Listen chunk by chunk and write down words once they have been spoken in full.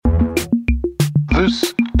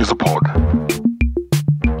This is a pod.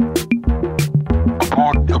 A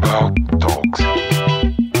pod about dogs.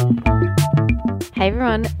 Hey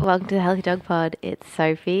everyone, welcome to the Healthy Dog Pod. It's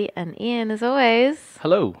Sophie and Ian as always.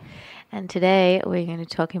 Hello. And today we're going to be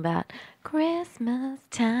talking about Christmas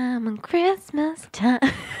time and Christmas time.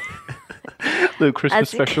 Little Christmas As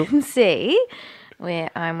special. you can see,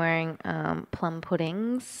 I'm wearing plum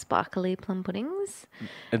puddings, sparkly plum puddings.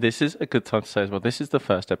 And this is a good time to say as well, this is the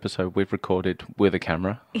first episode we've recorded with a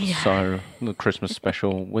camera. Yeah. So, the Christmas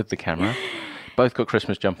special with the camera. Both got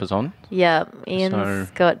Christmas jumpers on. Yeah,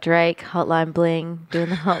 Ian's got Drake, Hotline Bling, doing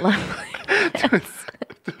the Hotline Bling.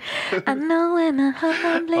 I know when a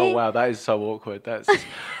Hotline Bling. Oh, wow, that is so awkward. That's,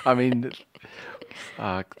 I mean,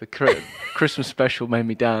 the Christmas special made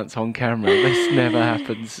me dance on camera. This never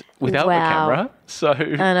happens without the camera. So,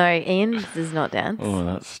 I know, Ian does not dance. oh,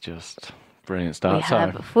 that's just brilliant start. We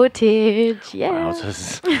have footage, yeah.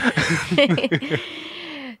 Wowzers.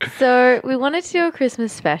 So we wanted to do a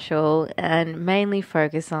Christmas special and mainly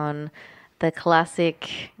focus on the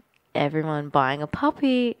classic everyone buying a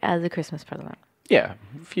puppy as a Christmas present. Yeah,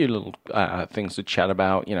 a few little things to chat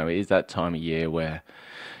about. You know, it is that time of year where,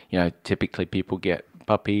 you know, typically people get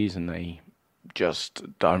puppies and they just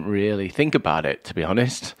don't really think about it, to be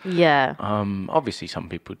honest. Yeah. Obviously, some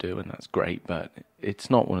people do, and that's great, but it's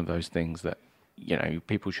not one of those things that, you know,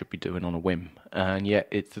 people should be doing on a whim. And yet,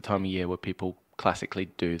 it's the time of year where people classically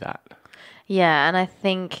do that. Yeah, and I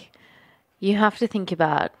think you have to think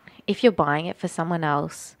about if you're buying it for someone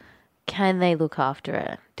else, can they look after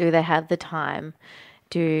it? Do they have the time?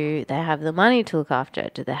 Do they have the money to look after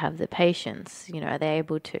it? Do they have the patience? You know, are they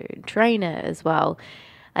able to train it as well?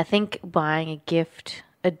 I think buying a gift,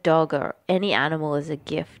 a dog or any animal as a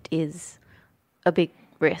gift is a big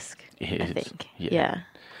risk, It I is, think. yeah. Yeah.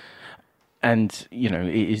 And, you know,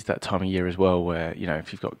 it is that time of year as well where, you know,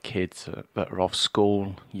 if you've got kids that are off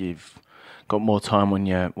school, you've got more time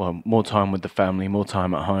more time with the family, more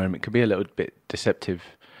time at home. It could be a little bit deceptive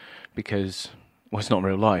because, well, it's not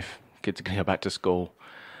real life. Kids are going to go back to school.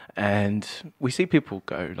 And we see people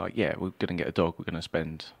go like, yeah, we're going to get a dog. We're going to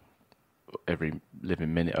spend every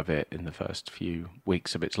living minute of it in the first few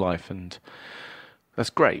weeks of its life. And that's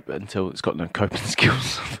great, but until it's got no coping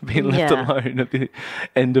skills for being left alone at the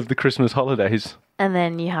end of the Christmas holidays. And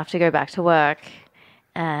then you have to go back to work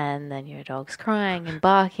and then your dog's crying and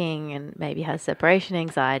barking and maybe has separation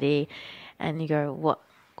anxiety and you go,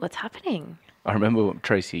 what's happening? I remember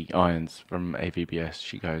Tracy Irons from AVBS,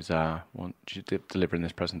 she goes, she's delivering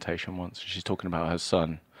this presentation once, she's talking about her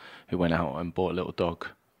son who went out and bought a little dog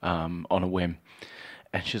on a whim.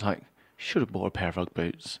 And she's like, should have bought a pair of Ugg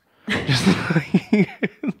boots. Just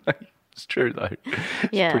it's true though.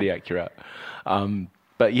 It's pretty accurate.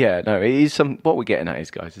 But yeah, no, it is what we're getting at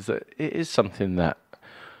is, guys, is that it is something that,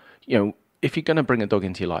 you know, if you're going to bring a dog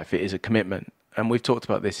into your life, it is a commitment. And we've talked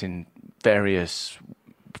about this in various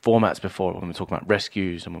formats before when we're talking about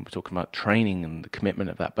rescues and when we're talking about training and the commitment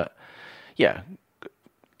of that. But yeah,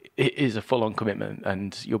 it is a full-on commitment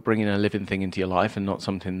and you're bringing a living thing into your life and not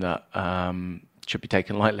something that should be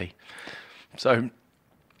taken lightly. So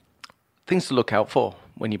things to look out for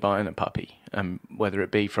when you're buying a puppy, whether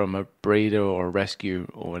it be from a breeder or a rescue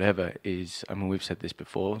or whatever, is, I mean, we've said this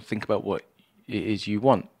before, think about what it is you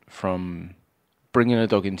want from bringing a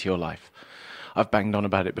dog into your life. I've banged on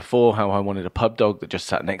about it before, how I wanted a pub dog that just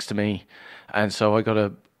sat next to me, and so I got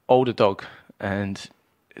an older dog, and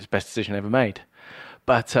it's the best decision ever made.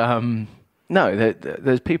 But no,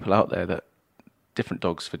 there's people out there that different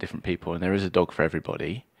dogs for different people, and there is a dog for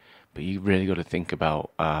everybody, but you really got to think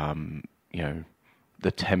about you know,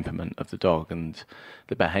 the temperament of the dog and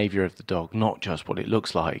the behavior of the dog, not just what it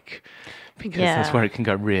looks like, because that's where it can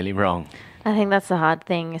go really wrong. I think that's the hard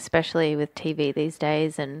thing, especially with TV these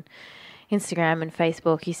days and Instagram and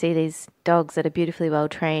Facebook. You see these dogs that are beautifully well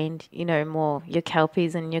trained, you know, more your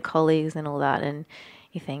Kelpies and your Collies and all that, and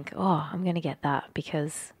you think, oh, I'm going to get that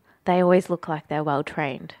because they always look like they're well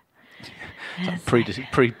trained.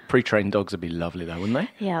 Pre-trained dogs would be lovely though, wouldn't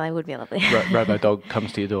they? Yeah, they would be lovely. Robo dog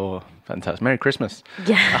comes to your door. Fantastic. Merry Christmas.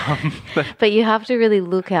 Yeah. But you have to really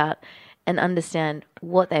look at and understand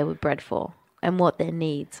what they were bred for and what their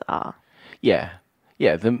needs are. Yeah.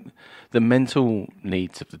 Yeah. The mental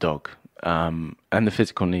needs of the dog and the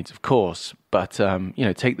physical needs, of course. But, you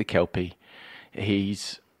know, take the Kelpie.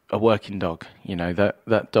 He's a working dog. You know,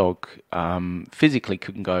 that dog physically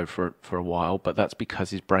couldn't go for a while, but that's because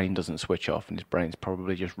his brain doesn't switch off and his brain's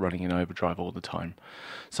probably just running in overdrive all the time.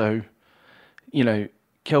 So, you know,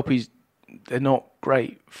 Kelpies, they're not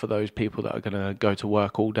great for those people that are going to go to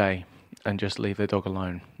work all day and just leave their dog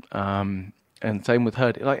alone. And same with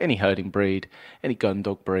herding, like any herding breed, any gun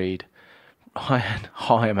dog breed,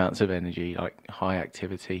 high amounts of energy, like high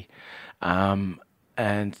activity,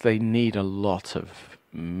 and they need a lot of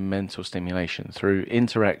mental stimulation through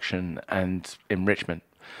interaction and enrichment.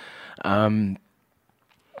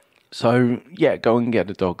 So yeah, go and get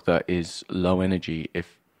a dog that is low energy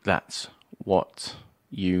if that's what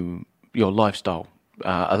your lifestyle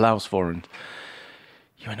allows for, and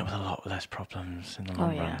you end up with a lot less problems in the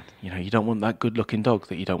long yeah. run. You know, you don't want that good-looking dog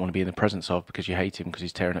that you don't want to be in the presence of because you hate him because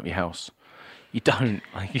he's tearing up your house. You don't.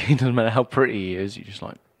 Like, it doesn't matter how pretty he is. You're just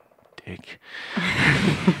like, dick.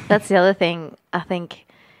 That's the other thing. I think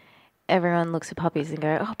everyone looks at puppies and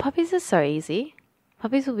go, "Oh, puppies are so easy.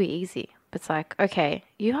 Puppies will be easy." But it's like, okay,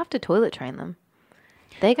 you have to toilet train them.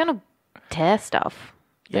 They're gonna tear stuff.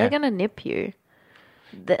 They're Yeah. gonna nip you.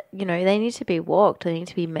 They need to be walked. They need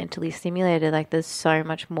to be mentally stimulated. Like, there's so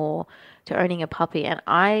much more to owning a puppy. And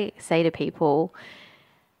I say to people,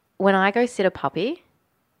 when I go sit a puppy,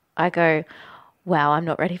 I go, wow, I'm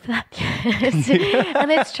not ready for that yet.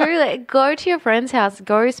 And it's true. Like, go to your friend's house,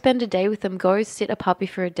 go spend a day with them, go sit a puppy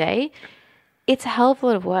for a day. It's a hell of a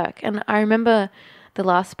lot of work. And I remember the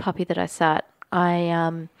last puppy that I sat,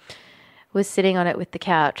 I was sitting on it with the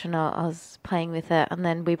couch and I was playing with it, and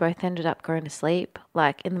then we both ended up going to sleep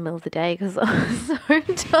like in the middle of the day because I was so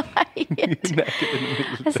tired.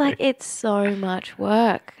 It's like, it's so much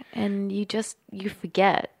work and you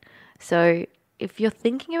forget. So if you're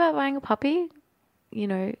thinking about buying a puppy,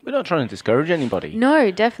 We're not trying to discourage anybody.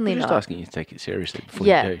 no, definitely We're just not. asking you to take it seriously before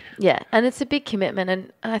Yeah, you do. yeah. And it's a big commitment.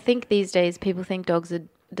 And I think these days people think dogs are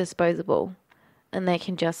disposable and they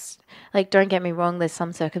can just, like, don't get me wrong, there's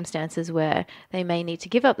some circumstances where they may need to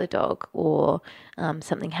give up the dog or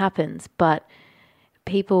something happens, but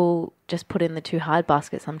people just put in the too hard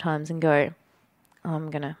basket sometimes and go, oh,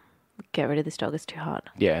 I'm going to get rid of this dog, it's too hard.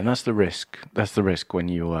 Yeah, and that's the risk. That's the risk when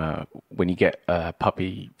you get a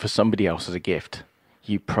puppy for somebody else as a gift.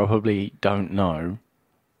 You probably don't know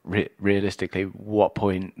realistically what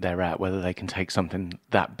point they're at, whether they can take something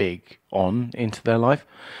that big on into their life.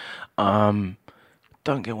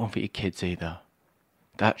 Don't get one for your kids either.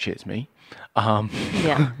 That shits me.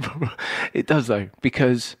 Yeah. It does though,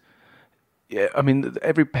 because yeah, I mean,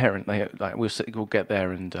 every parent we'll get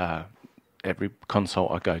there, and every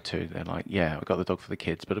consult I go to, they're like, "Yeah, I got the dog for the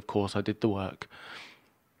kids, but of course I did the work."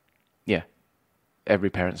 Yeah, every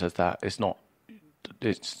parent says that.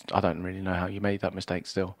 I don't really know how you made that mistake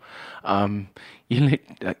still. You're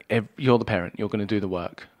the parent. You're going to do the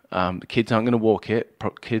work. The kids aren't going to walk it.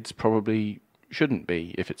 Kids probably shouldn't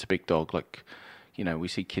be if it's a big dog. Like, we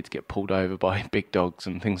see kids get pulled over by big dogs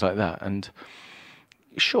and things like that. And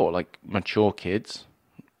sure, like mature kids,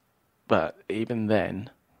 but even then,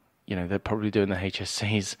 they're probably doing the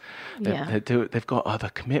HSCs. Yeah. They've got other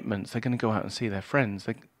commitments. They're going to go out and see their friends.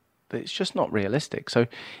 It's just not realistic. So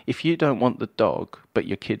if you don't want the dog, but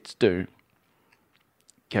your kids do,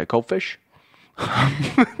 get a goldfish.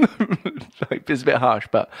 Like, it's a bit harsh,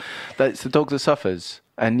 but that's the dog that suffers,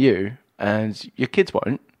 and your kids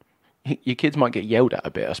won't. Your kids might get yelled at a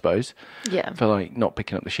bit, I suppose, Yeah. for like not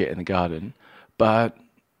picking up the shit in the garden. But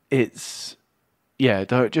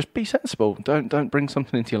don't just be sensible. Don't bring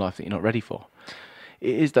something into your life that you're not ready for.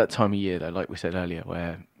 It is that time of year though, like we said earlier,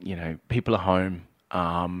 where people are home.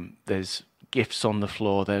 There's gifts on the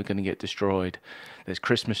floor, they're going to get destroyed. There's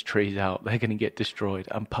Christmas trees out, they're going to get destroyed.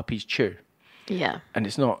 And puppies chew. Yeah. And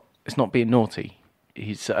it's not being naughty.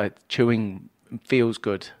 He's chewing feels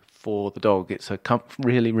good for the dog. It's a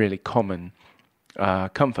really, really common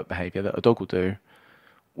comfort behaviour that a dog will do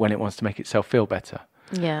when it wants to make itself feel better.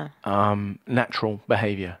 Yeah. Natural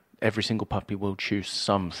behaviour. Every single puppy will chew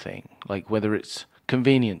something. Like, whether it's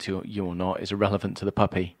convenient to you or not is irrelevant to the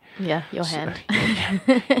puppy. Yeah. Your hand.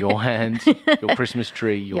 Your hand, your Christmas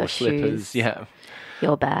tree, your slippers, shoes. yeah.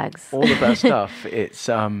 Your bags. All of that stuff. It's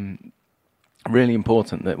really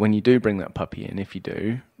important that when you do bring that puppy in, if you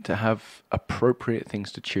do, to have appropriate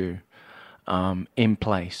things to chew in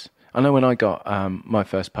place. I know when I got my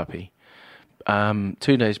first puppy, 2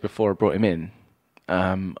 days before I brought him in,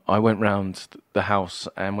 I went round the house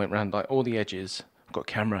and went round like all the edges. I've got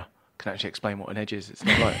a camera. Can actually explain what an edge is. It's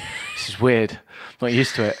not like, this is weird. I'm not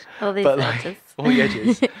used to it. All these but edges. like all the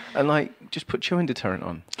edges. And like, just put chewing deterrent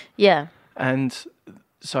on. Yeah. And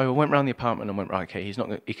so I went around the apartment and went, right, okay,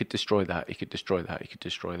 he could destroy that, he could destroy that, he could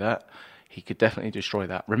destroy that, he could definitely destroy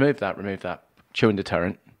that, remove that, chewing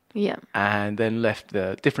deterrent, Yeah. and then left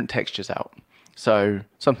the different textures out. So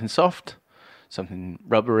something soft, something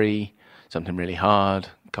rubbery, something really hard,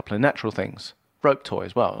 a couple of natural things, rope toy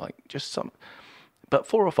as well, like just some, but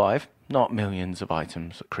 4 or 5, not millions of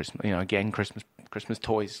items at Christmas. Again, Christmas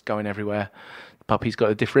toys going everywhere. puppy's got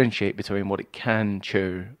to differentiate between what it can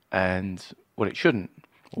chew and what it shouldn't.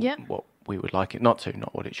 Or Yeah. what we would like it not to,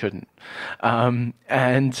 not what it shouldn't. And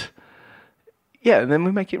then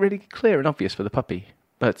we make it really clear and obvious for the puppy.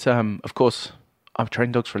 But of course, I've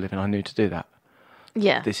trained dogs for a living. I knew to do that.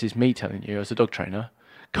 Yeah. This is me telling you as a dog trainer,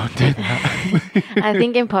 go and do that. I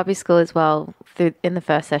think in puppy school as well, in the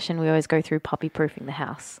first session, we always go through puppy proofing the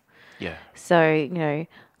house. Yeah. So,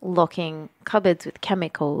 locking cupboards with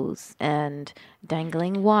chemicals and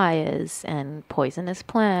dangling wires and poisonous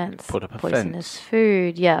plants, Put up a poisonous fence.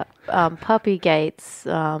 food, puppy gates,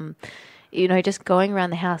 just going around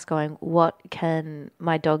the house going, what can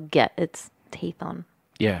my dog get its teeth on?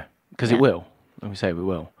 Yeah, because Yeah. it will. Let me say we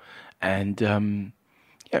will. And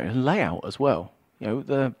layout as well.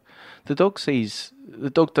 The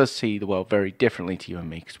dog does see the world very differently to you and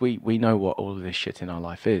me, because we know what all of this shit in our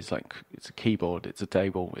life is. Like, it's a keyboard, it's a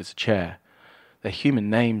table, it's a chair. They're human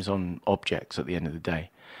names on objects at the end of the day.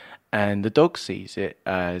 And the dog sees it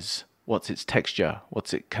as, what's its texture?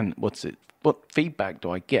 What feedback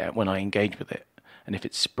do I get when I engage with it? And if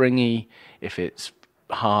it's springy, if it's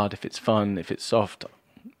hard, if it's fun, if it's soft,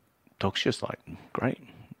 dog's just like, great,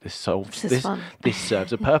 this solves This is fun. This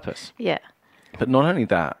serves a purpose. Yeah. But not only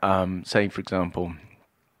that, say for example,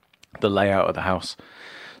 the layout of the house.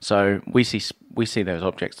 So we see those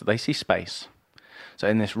objects. They see space. So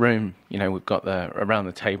in this room, we've got around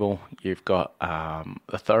the table, you've got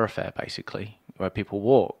a thoroughfare basically where people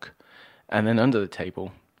walk, and then under the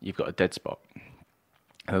table you've got a dead spot.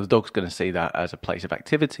 And the dog's going to see that as a place of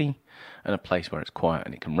activity and a place where it's quiet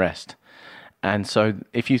and it can rest. And so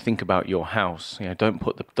if you think about your house, don't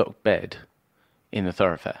put the dog bed in the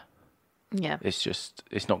thoroughfare. Yeah.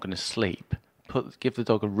 It's not going to sleep. Give the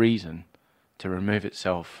dog a reason to remove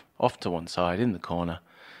itself off to one side in the corner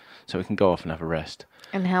so it can go off and have a rest.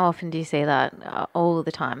 And how often do you see that? All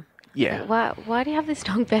the time. Yeah. Why do you have this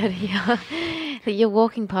dog bed here? That you're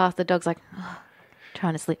walking past, the dog's like,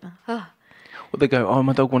 trying to sleep. Oh. Well, they go, oh,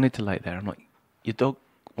 my dog wanted to lay there. I'm like, your dog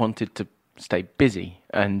wanted to stay busy,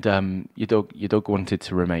 and your dog wanted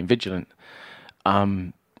to remain vigilant.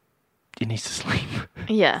 It needs to sleep.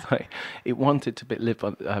 Yeah. Like, it wanted to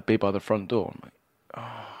be by the front door. I'm like,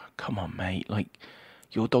 oh, come on, mate. Like,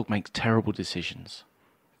 your dog makes terrible decisions.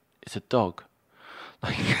 It's a dog.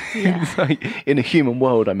 Like, Yeah. it's like, in a human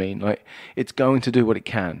world, I mean, like, it's going to do what it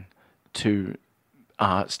can to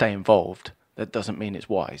stay involved. That doesn't mean it's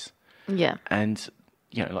wise. Yeah. And,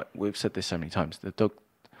 like we've said this so many times, the dog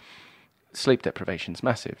sleep deprivation is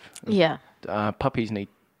massive. Yeah. Puppies need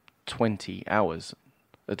 20 hours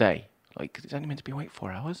a day. Like, it's only meant to be awake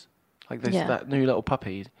 4 hours. Like, that new little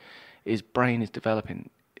puppy, his brain is developing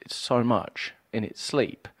so much in its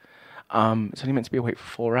sleep. It's only meant to be awake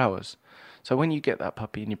for 4 hours. So when you get that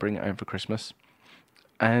puppy and you bring it home for Christmas,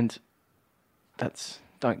 and that's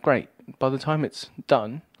like great. By the time it's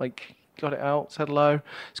done, like, got it out, said hello,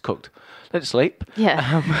 it's cooked, let it sleep.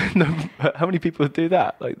 Yeah. But how many people do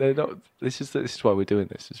that? Like, they're not. This is why we're doing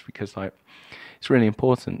this. Is because, like, it's really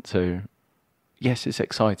important to. Yes, it's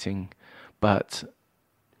exciting, but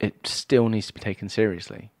it still needs to be taken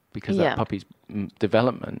seriously, because that puppy's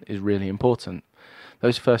development is really important.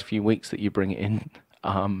 Those first few weeks that you bring it in,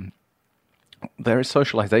 there is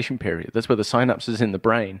socialization period. That's where the synapses in the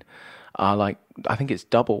brain are, like, I think it's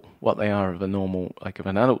double what they are of a normal, like, of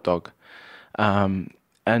an adult dog. And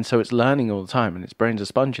so it's learning all the time, and its brain's a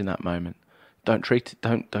sponge in that moment. Don't treat it,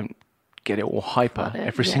 don't get it all hyper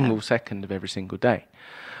every single second of every single day.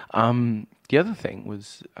 The other thing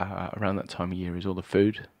was around that time of year is all the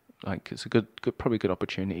food. Like, it's a probably good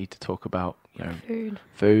opportunity to talk about,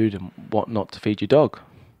 food and what not to feed your dog.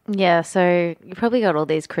 Yeah, so you probably got all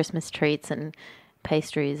these Christmas treats and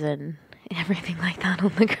pastries and everything like that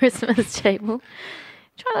on the Christmas table.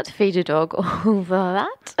 Try not to feed your dog all of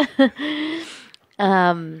that.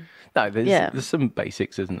 No, there's some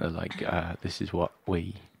basics, isn't there? Like, this is what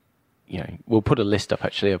we, we'll put a list up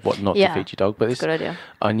actually of what not to feed your dog. But it's good idea.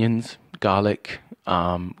 Onions, garlic,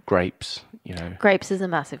 grapes. Grapes is a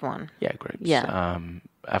massive one. Yeah, grapes. Yeah.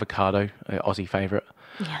 Avocado, Aussie favourite.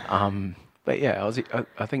 Yeah. But yeah, Aussie.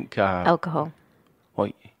 I think. Alcohol.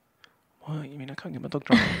 What? You mean I can't get my dog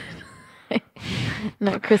drunk?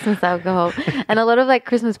 No, Christmas alcohol. And a lot of, like,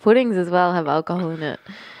 Christmas puddings as well have alcohol in it.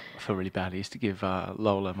 I feel really bad. I used to give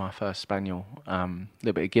Lola, my first spaniel, a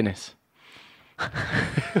little bit of Guinness.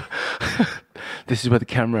 This is where the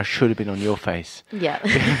camera should have been on your face. Yeah.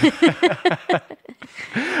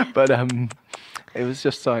 But it was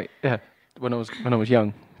just like, when I was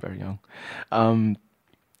young, very young,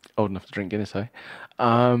 old enough to drink Guinness,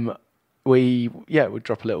 we'd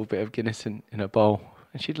drop a little bit of Guinness in a bowl,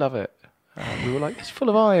 and she'd love it. We were like, it's full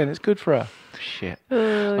of iron. It's good for her. Shit.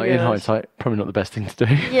 Oh, Like, in gosh. hindsight, probably not the best thing to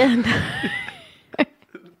do. Yeah. No.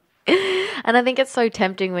 And I think it's so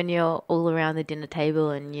tempting when you're all around the dinner table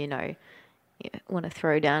and, you want to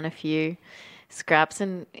throw down a few scraps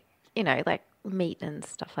and, like meat and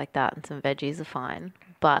stuff like that and some veggies are fine.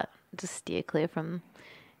 But just steer clear from,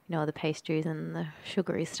 the pastries and the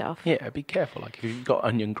sugary stuff. Yeah, be careful. Like, if you've got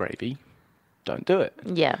onion gravy, don't do it.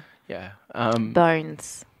 Yeah. Yeah.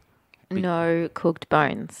 Bones. No cooked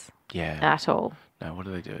bones Yeah. at all. No, what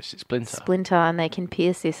do they do? It's splinter. Splinter, and they can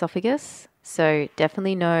pierce the esophagus. So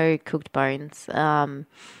definitely no cooked bones.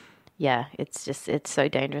 Yeah, it's so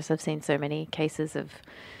dangerous. I've seen so many cases of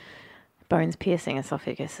bones piercing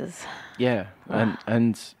esophaguses. Yeah,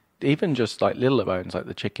 and even just like littler bones, like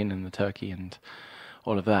the chicken and the turkey and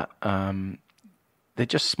all of that. They're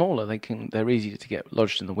just smaller. They're easy to get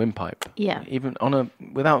lodged in the windpipe. Yeah. Even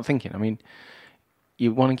without thinking. I mean,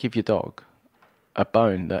 you want to give your dog a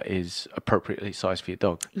bone that is appropriately sized for your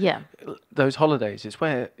dog. Yeah. Those holidays, it's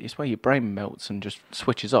where your brain melts and just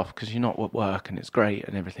switches off because you're not at work and it's great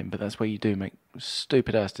and everything. But that's where you do make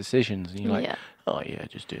stupid ass decisions and you're like, Yeah. oh yeah,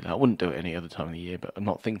 just do that. I wouldn't do it any other time of the year, but I'm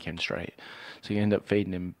not thinking straight. So you end up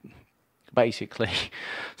feeding him basically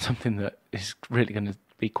something that is really going to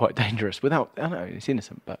be quite dangerous. I know it's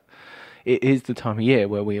innocent, but it is the time of year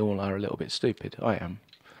where we all are a little bit stupid. I am.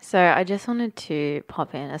 So I just wanted to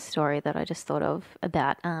pop in a story that I just thought of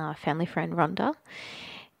about our family friend Rhonda.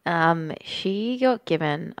 She got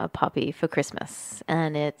given a puppy for Christmas,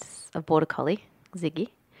 and it's a border collie, Ziggy.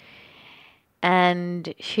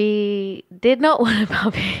 And she did not want a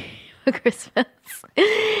puppy for Christmas.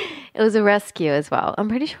 It was a rescue as well. I'm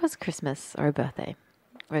pretty sure it was Christmas or a birthday,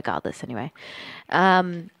 regardless anyway.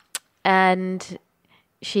 And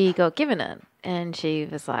she got given it, and she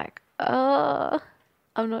was like, oh,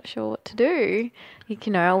 I'm not sure what to do.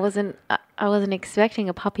 I wasn't expecting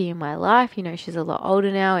a puppy in my life. She's a lot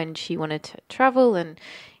older now and she wanted to travel and,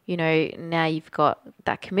 now you've got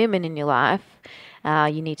that commitment in your life.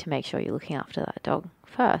 You need to make sure you're looking after that dog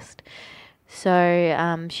first.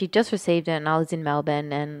 So she just received it and I was in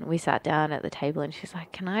Melbourne and we sat down at the table and she's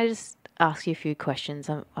like, can I just ask you a few questions?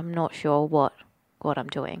 I'm not sure what I'm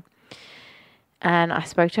doing. And I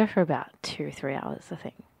spoke to her for about 2 or 3 hours, I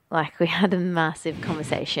think. Like, we had a massive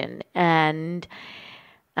conversation and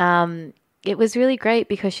it was really great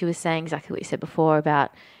because she was saying exactly what you said before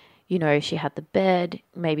about, she had the bed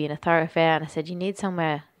maybe in a thoroughfare and I said, you need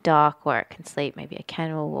somewhere dark where it can sleep, maybe a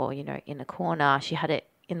kennel or, in a corner. She had it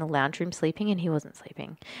in the lounge room sleeping and he wasn't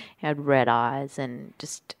sleeping. He had red eyes and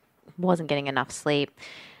just wasn't getting enough sleep.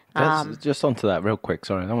 Just onto that real quick.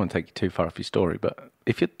 Sorry, I don't want to take you too far off your story, but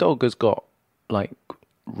if your dog has got like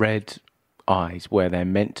red eyes where they're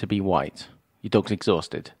meant to be white, your dog's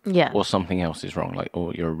exhausted. Yeah. Or something else is wrong,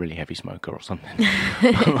 or you're a really heavy smoker or something.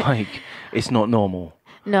 But it's not normal.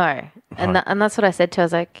 No. And and that's what I said to her. I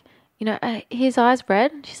was like, his eyes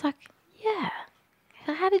red? She's like, yeah.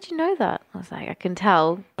 How did you know that? I was like, I can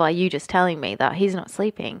tell by you just telling me that he's not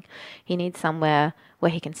sleeping. He needs somewhere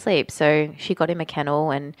where he can sleep. So she got him a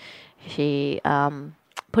kennel and she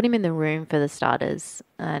put him in the room for the starters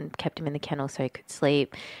and kept him in the kennel so he could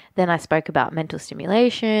sleep. Then I spoke about mental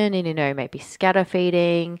stimulation and, maybe scatter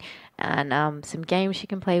feeding and some games she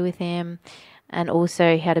can play with him. And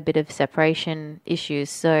also he had a bit of separation issues,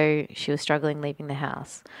 so she was struggling leaving the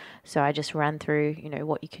house. So I just ran through,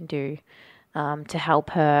 what you can do to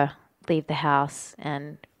help her leave the house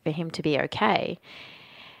and for him to be okay.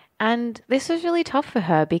 And this was really tough for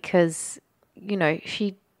her because,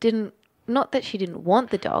 she didn't, not that she didn't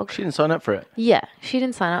want the dog. She didn't sign up for it. Yeah, she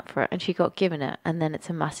didn't sign up for it and she got given it. And then it's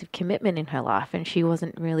a massive commitment in her life and she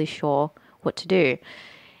wasn't really sure what to do.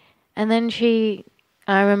 And then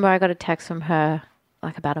I remember I got a text from her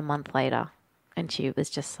like about a month later and she was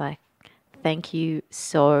just like, thank you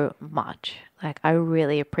so much. Like, I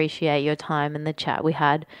really appreciate your time and the chat we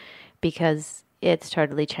had because it's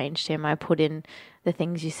totally changed him. I put in the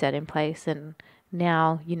things you said in place and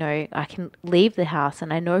now, I can leave the house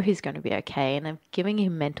and I know he's going to be okay and I'm giving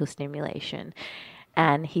him mental stimulation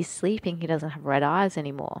and he's sleeping. He doesn't have red eyes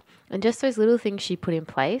anymore. And just those little things she put in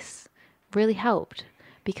place really helped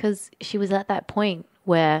because she was at that point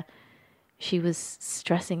where she was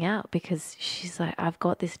stressing out because she's like, I've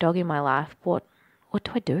got this dog in my life. What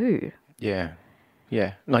do I do? Yeah.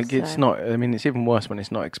 Yeah. Like, it's not, it's even worse when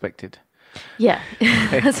it's not expected. Yeah.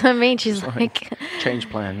 That's what I mean. She's like change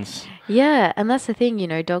plans. Yeah. And that's the thing,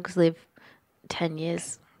 dogs live 10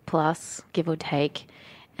 years plus, give or take.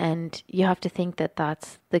 And you have to think that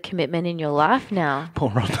that's the commitment in your life now. Poor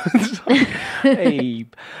Ron. Hey,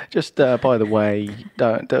 just by the way,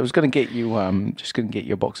 I was going to get you just going to get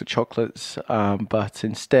you a box of chocolates, but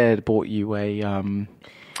instead bought you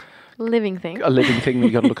Living thing. a living thing that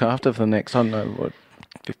you got to look after for the next, I don't know, what,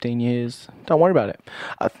 15 years. Don't worry about it.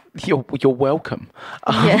 You're welcome.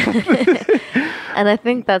 Yeah. And I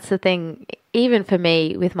think that's the thing, even for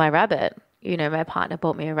me with my rabbit, you know, my partner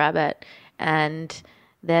bought me a rabbit and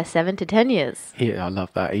they're 7 to 10 years. Yeah, I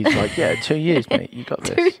love that. He's like, yeah, 2 years, mate. You got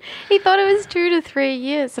this. He thought it was 2 to 3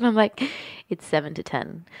 years. And I'm like, it's 7 to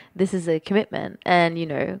 10. This is a commitment. And, you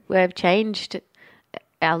know, we've changed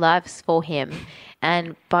our lives for him.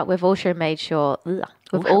 But we've also made sure,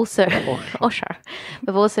 we've also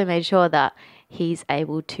made sure that he's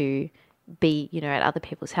able to be, you know, at other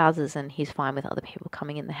people's houses and he's fine with other people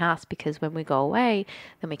coming in the house, because when we go away,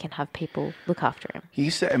 then we can have people look after him.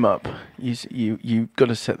 You set him up. You got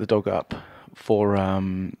to set the dog up for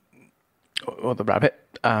or the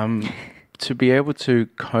rabbit to be able to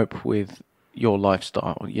cope with your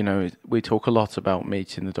lifestyle. You know, we talk a lot about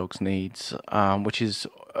meeting the dog's needs, which is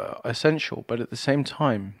essential, but at the same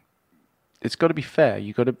time, it's got to be fair.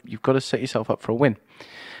 You've got to set yourself up for a win,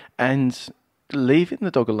 and leaving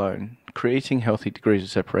the dog alone, creating healthy degrees of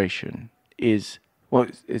separation is, well,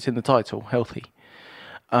 it's in the title, healthy.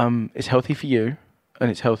 It's healthy for you and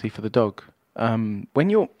it's healthy for the dog. When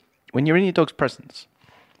you're in your dog's presence,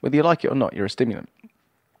 whether you like it or not, you're a stimulant.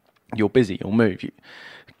 You're busy, you'll move.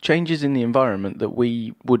 Changes in the environment that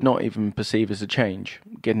we would not even perceive as a change,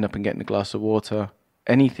 getting up and getting a glass of water,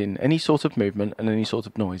 anything, any sort of movement and any sort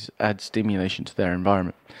of noise adds stimulation to their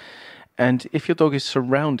environment. And if your dog is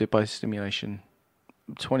surrounded by stimulation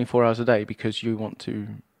 24 hours a day because you want to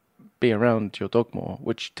be around your dog more,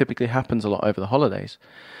 which typically happens a lot over the holidays,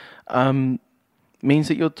 means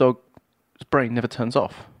that your dog's brain never turns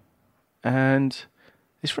off. And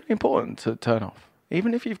it's really important to turn off.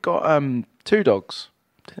 Even if you've got 2 dogs,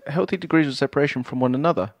 healthy degrees of separation from one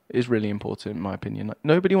another is really important, in my opinion. Like,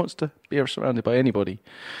 nobody wants to be surrounded by anybody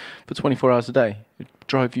for 24 hours a day. It'd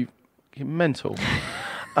drive you mental.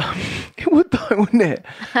 It would though, wouldn't it?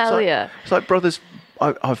 Hell yeah. It's like brothers.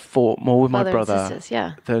 I've fought more with my Brother and brother sisters,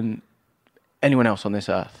 yeah. than anyone else on this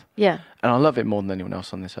earth. Yeah. And I love him more than anyone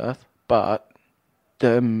else on this earth. But,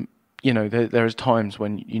 you know, there is times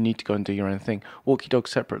when you need to go and do your own thing. Walk your dog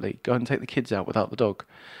separately. Go and take the kids out without the dog.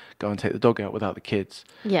 Go and take the dog out without the kids.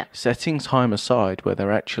 Yeah. Setting time aside where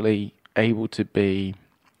they're actually able to be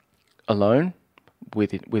alone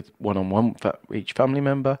with one-on-one for each family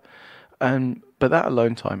member. But that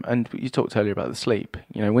alone time, and you talked earlier about the sleep,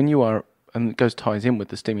 you know, when you are, and it ties in with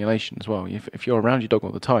the stimulation as well. If you're around your dog all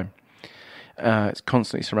the time, it's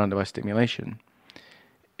constantly surrounded by stimulation,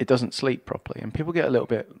 it doesn't sleep properly. And people get a little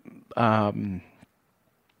bit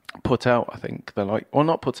put out, I think. They're like, or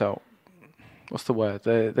not put out, what's the word?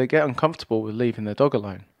 They get uncomfortable with leaving their dog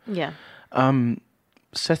alone. Yeah.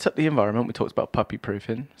 Set up the environment. We talked about puppy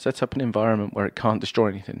proofing. Set up an environment where it can't destroy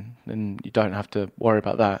anything, and you don't have to worry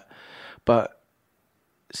about that. But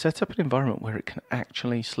set up an environment where it can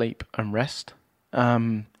actually sleep and rest.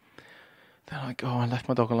 They're like, oh, I left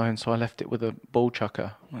my dog alone, so I left it with a ball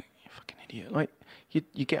chucker. I'm like, you fucking idiot. Like,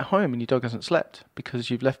 you get home and your dog hasn't slept because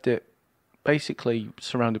you've left it basically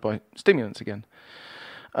surrounded by stimulants again.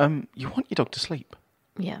 You want your dog to sleep.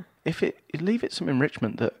 Yeah. If leave it some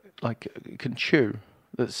enrichment that, like, it can chew,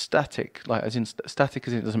 that's static, like as in static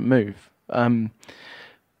as in it doesn't move.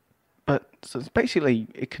 But so it's basically,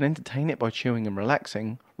 it can entertain it by chewing and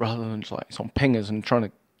relaxing rather than just like it's on pingers and trying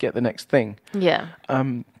to get the next thing. Yeah.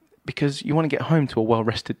 Because you want to get home to a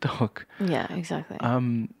well-rested dog. Yeah, exactly.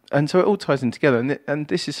 And so it all ties in together. And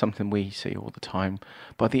this is something we see all the time.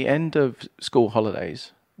 By the end of school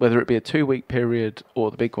holidays, whether it be a 2-week period or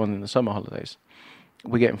the big one in the summer holidays,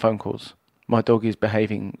 we're getting phone calls. My dog is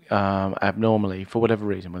behaving abnormally for whatever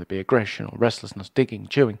reason, whether it be aggression or restlessness, digging,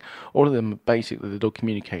 chewing. All of them are basically the dog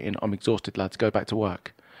communicating, I'm exhausted, lads, go back to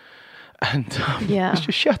work. And it's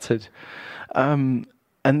just shattered. And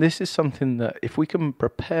this is something that if we can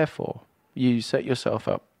prepare for, you set yourself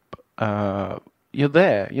up, you're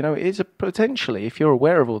there. You know, it is potentially, if you're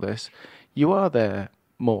aware of all this, you are there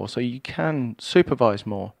more. So you can supervise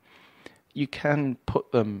more. You can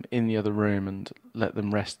put them in the other room and let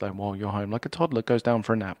them rest though while you're home. Like a toddler goes down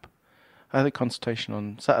for a nap. I had a consultation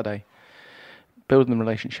on Saturday, building the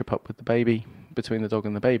relationship up with the baby, between the dog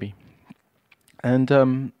and the baby.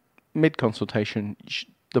 And mid-consultation,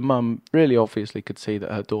 the mum really obviously could see that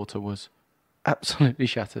her daughter was absolutely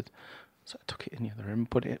shattered. So I took it in the other room and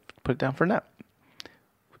put it down for a nap.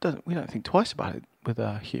 We don't think twice about it with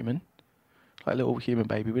a human. like a little human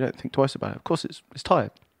baby, we don't think twice about it. Of course, it's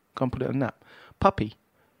tired. Go and put it on a nap. Puppy,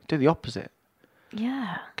 do the opposite.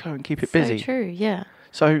 Yeah. Go and keep it busy. So true, yeah.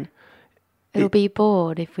 So It'll be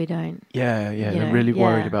bored if we don't. yeah, You they're know, really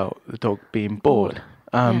worried yeah. about the dog being bored.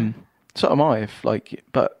 Yeah. So am I,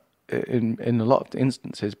 but in a lot of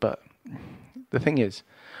instances. But the thing is,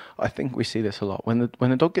 I think we see this a lot when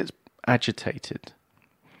the dog gets agitated,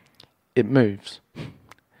 it moves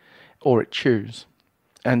or it chews,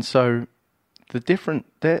 and so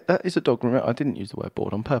that is a dog. Remember, I didn't use the word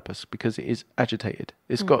bored on purpose because it is agitated.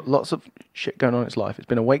 It's got lots of shit going on in its life. It's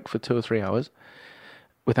been awake for 2 or 3 hours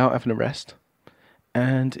without having a rest,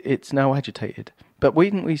 and it's now agitated. But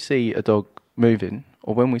when we see a dog moving,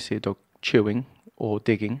 or when we see a dog chewing or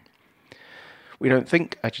digging, we don't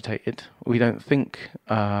think agitated. We don't think.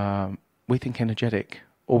 We think energetic,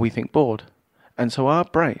 or we think bored, and so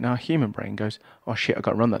our human brain goes, "Oh shit, I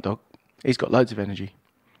got to run that dog. He's got loads of energy."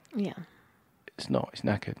 Yeah. It's not. It's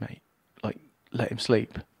knackered, mate. Like, let him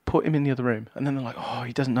sleep. Put him in the other room. And then they're like, oh,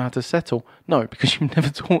 he doesn't know how to settle. No, because you've never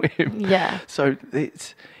taught him. Yeah. So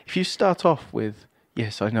if you start off with,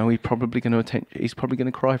 yes, I know he's probably going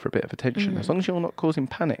to cry for a bit of attention. As long as you're not causing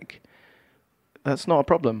panic, that's not a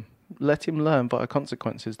problem. Let him learn via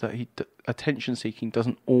consequences that attention seeking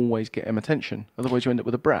doesn't always get him attention. Otherwise you end up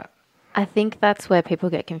with a brat. I think that's where people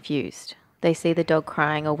get confused. They see the dog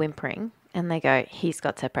crying or whimpering and they go, he's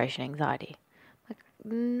got separation anxiety.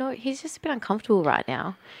 No, he's just a bit uncomfortable right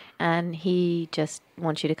now and he just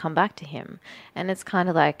wants you to come back to him. And it's kind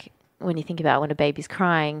of like when you think about when a baby's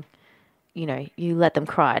crying, you know, you let them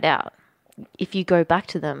cry it out. If you go back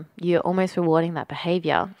to them, you're almost rewarding that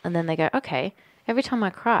behavior. And then they go, okay, every time I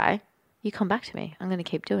cry, you come back to me. I'm going to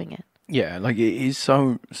keep doing it. Yeah, like it is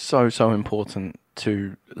so important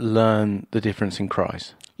to learn the difference in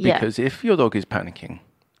cries. Yeah. Because if your dog is panicking,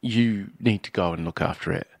 you need to go and look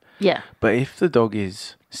after it. Yeah. But if the dog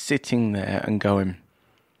is sitting there and going,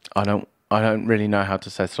 I don't really know how to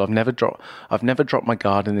settle. I've never dropped my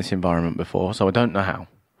guard in this environment before, so I don't know how.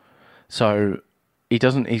 So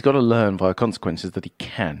he's got to learn via consequences that he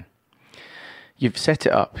can. You've set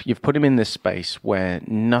it up. You've put him in this space where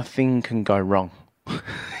nothing can go wrong.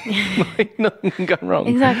 Like, nothing can go wrong.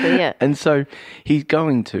 Exactly, yeah. And so he's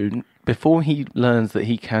going to, before he learns that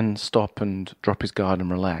he can stop and drop his guard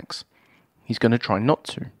and relax, he's going to try not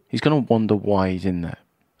to. He's going to wonder why he's in there.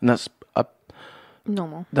 And that's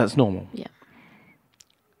normal. That's normal. Yeah.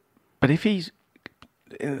 But if he's,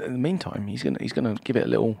 in the meantime, he's going to give it a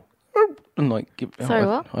little, and like, Sorry,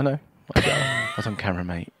 what? I know. I was on camera,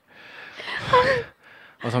 mate. I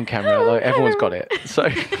was on camera. Like, everyone's got it. So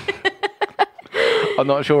I'm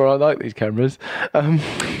not sure I like these cameras. I'm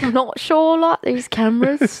not sure I like these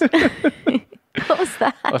cameras. What was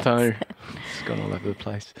that? I don't know. It's gone all over the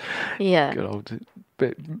place. Yeah. Good old.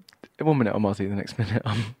 But 1 minute I'm Aussie, the next minute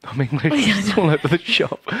I'm English. It's all over the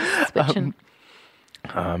shop. Switching.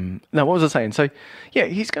 No, what was I saying? So, yeah,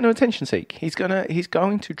 he's going to attention seek. He's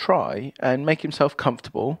going to try and make himself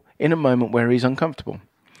comfortable in a moment where he's uncomfortable.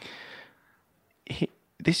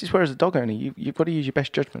 This is where, as a dog owner, you've got to use your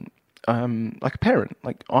best judgment. Like a parent,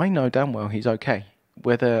 like I know damn well he's okay,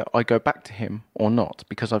 whether I go back to him or not,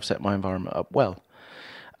 because I've set my environment up well.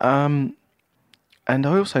 And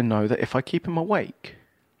I also know that if I keep him awake,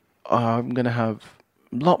 I'm going to have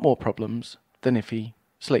a lot more problems than if he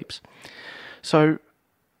sleeps. So,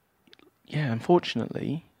 yeah,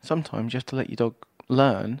 unfortunately, sometimes you have to let your dog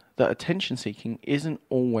learn that attention seeking isn't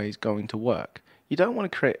always going to work. You don't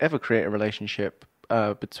want to ever create a relationship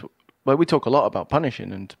where we talk a lot about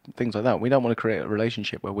punishing and things like that. We don't want to create a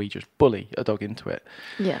relationship where we just bully a dog into it.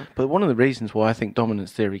 Yeah. But one of the reasons why I think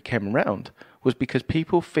dominance theory came around was because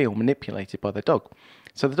people feel manipulated by their dog.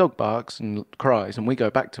 So the dog barks and cries and we go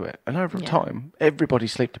back to it. And over time,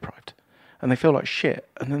 everybody's sleep deprived. And they feel like shit.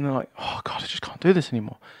 And then they're like, oh, God, I just can't do this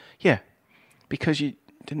anymore. Yeah, because you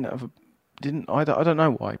I don't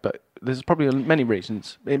know why, but there's probably many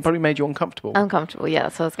reasons. It probably made you uncomfortable. Uncomfortable, yeah,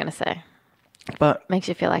 that's what I was going to say. But makes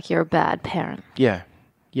you feel like you're a bad parent. Yeah.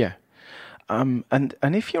 And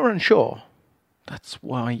if you're unsure, that's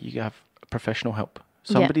why you have professional help.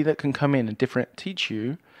 Somebody that can come in and teach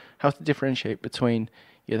you how to differentiate between,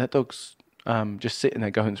 that dog's just sitting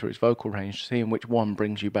there going through his vocal range, seeing which one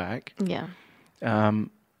brings you back. Yeah.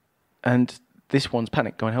 And this one's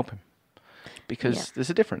panic, go and help him. Because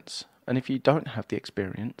there's a difference. And if you don't have the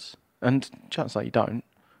experience, and chances are you don't,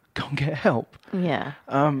 go and get help. Yeah.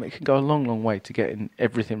 It can go a long, long way to getting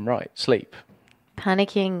everything right. Sleep.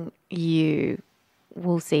 Panicking, you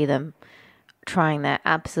will see them trying their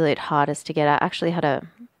absolute hardest to get out. I actually had a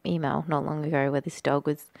email not long ago where this dog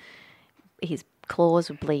was, he's claws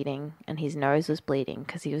were bleeding and his nose was bleeding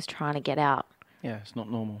because he was trying to get out. Yeah, it's not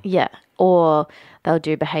normal. Yeah. Or they'll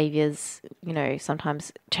do behaviors,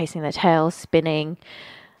 sometimes chasing their tail, spinning,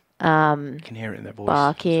 You can hear it in their voice.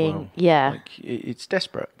 barking. As well. Yeah. Like, it's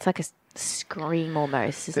desperate. It's like a scream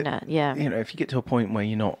almost, isn't it? Yeah. If you get to a point where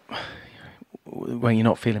you're not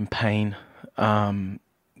feeling pain,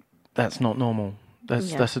 that's not normal.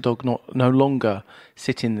 That's a dog no longer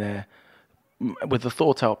sitting there with the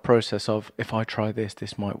thought out process of, if I try this,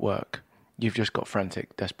 this might work. You've just got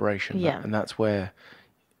frantic desperation. Yeah. And that's where,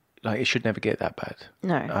 it should never get that bad.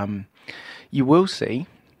 No. You will see,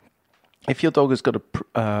 if your dog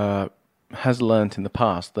has learnt in the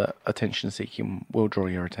past that attention seeking will draw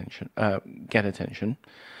your attention, get attention,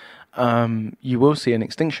 you will see an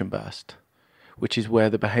extinction burst, which is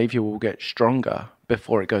where the behavior will get stronger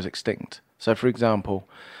before it goes extinct. So, for example,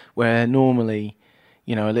 where normally,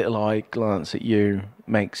 a little eye glance at you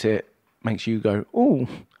makes you go, ooh,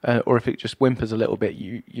 or if it just whimpers a little bit,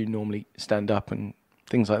 you normally stand up and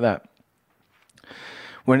things like that.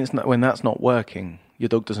 When that's not working, your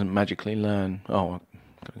dog doesn't magically learn, oh, I'm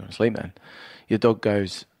going to go to sleep then. Your dog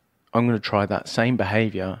goes, I'm going to try that same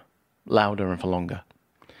behavior louder and for longer.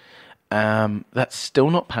 That's still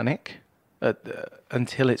not panic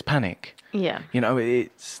until it's panic. Yeah.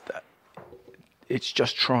 It's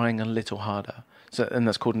just trying a little harder. So, and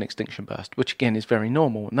that's called an extinction burst, which again is very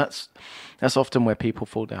normal, and that's often where people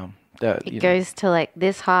fall down. It goes to like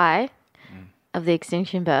this high of the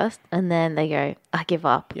extinction burst, and then they go, I give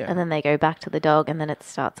up, Yeah. and then they go back to the dog, and then it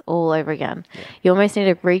starts all over again. Yeah. You almost need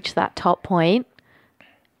to reach that top point,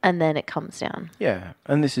 and then it comes down. Yeah,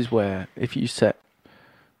 and this is where if you set,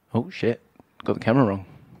 oh shit, got the camera wrong.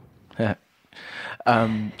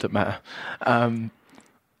 Doesn't matter.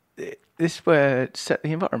 This is where set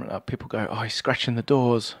the environment up. People go, oh, he's scratching the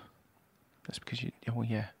doors. That's because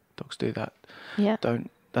dogs do that. Yeah.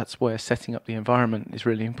 That's where setting up the environment is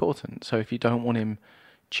really important. So if you don't want him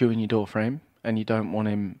chewing your door frame and you don't want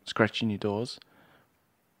him scratching your doors,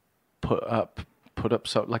 put up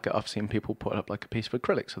so like I've seen people put up like a piece of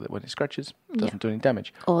acrylic so that when it scratches, it doesn't do any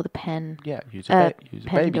damage. Or the pen. Yeah, use a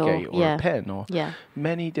baby door, gate or a pen or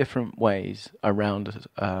many different ways around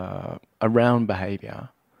behaviour,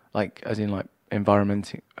 like as in like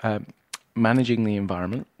environment, managing the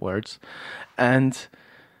environment, words, and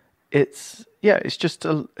it's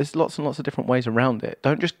lots and lots of different ways around it.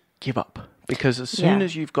 Don't just give up, because as soon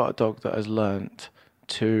as you've got a dog that has learnt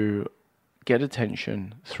to get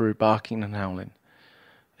attention through barking and howling,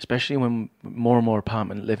 especially when more and more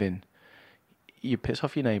apartment living, you piss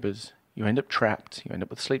off your neighbours, you end up trapped, you end up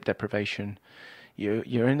with sleep deprivation, you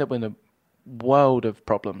end up in a world of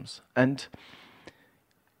problems. And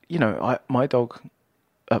my dog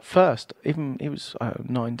at first, even he was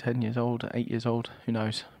 9, 10 years old, 8 years old, who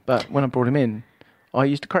knows. But when I brought him in, I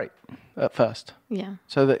used a crate at first. Yeah.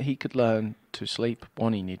 So that he could learn to sleep.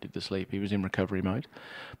 One, he needed to sleep. He was in recovery mode.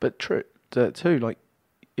 But two, like,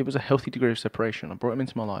 it was a healthy degree of separation. I brought him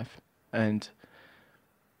into my life, and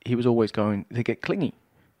he was always going to get clingy.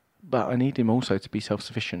 But I need him also to be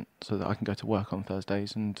self-sufficient so that I can go to work on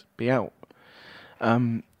Thursdays and be out.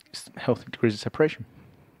 It's healthy degrees of separation.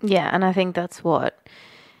 Yeah, and I think that's what,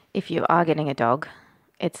 if you are getting a dog,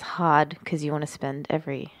 it's hard because you want to spend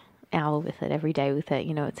every hour with it, every day with it.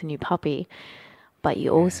 It's a new puppy. But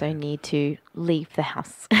you also need to leave the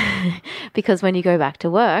house because when you go back to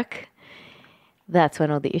work, that's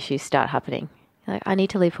when all the issues start happening. Like, I need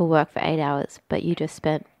to leave for work for 8 hours, but you just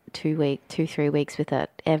spent 3 weeks with it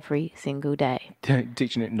every single day.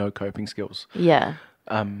 Teaching it no coping skills. Yeah.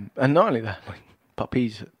 And not only that, like,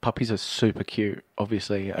 puppies are super cute,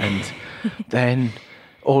 obviously, and then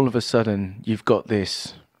all of a sudden you've got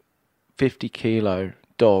this 50-kilo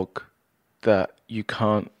dog that you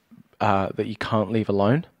can't leave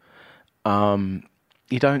alone.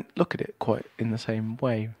 You don't look at it quite in the same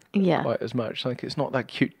way, quite as much. Like, it's not that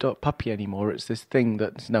cute puppy anymore. It's this thing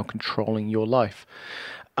that's now controlling your life.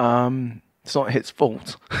 It's not its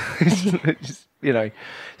fault. It's, so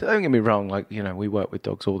don't get me wrong. Like, we work with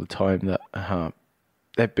dogs all the time that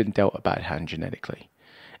they've been dealt a bad hand genetically,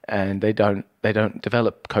 and they don't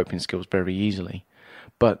develop coping skills very easily.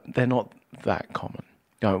 But they're not that common.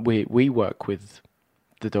 We work with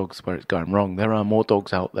the dogs where it's going wrong. There are more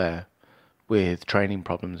dogs out there with training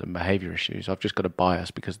problems and behaviour issues. I've just got a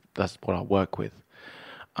bias because that's what I work with.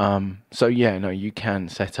 You can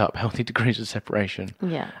set up healthy degrees of separation.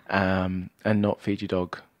 Yeah. And not feed your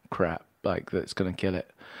dog crap like that's going to kill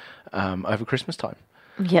it over Christmas time.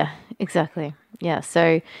 Yeah, exactly. Yeah.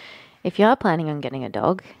 So if you are planning on getting a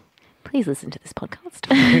dog, please listen to this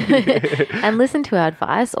podcast and listen to our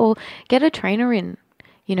advice, or get a trainer in.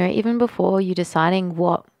 even before you deciding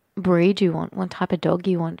what breed you want, what type of dog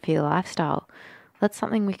you want for your lifestyle, that's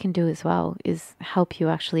something we can do as well, is help you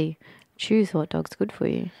actually choose what dog's good for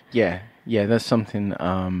you. Yeah, that's something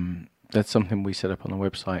we set up on the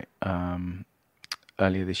website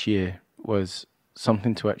earlier this year, was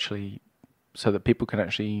something to actually, so that people can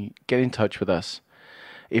actually get in touch with us,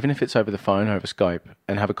 even if it's over the phone, over Skype,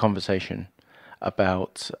 and have a conversation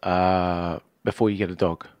about before you get a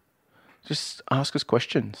dog. Just ask us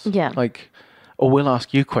questions. Yeah. Or we'll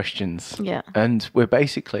ask you questions. Yeah. And we're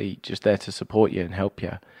basically just there to support you and help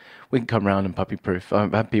you. We can come round and puppy proof.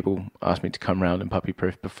 I've had people ask me to come round and puppy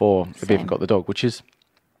proof before they've even got the dog, which is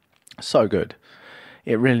so good.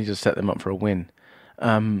 It really does set them up for a win.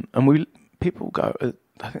 And people go,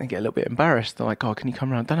 I think they get a little bit embarrassed. They're like, "Oh, can you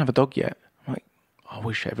come round? Don't have a dog yet." I'm like, I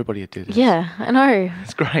wish everybody would do this. Yeah, I know.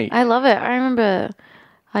 It's great. I love it. I remember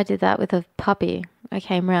I did that with a puppy. I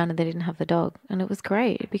came around and they didn't have the dog, and it was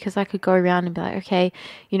great because I could go around and be like, okay,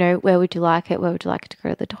 where would you like it? Where would you like it to go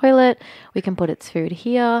to the toilet? We can put its food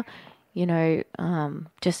here.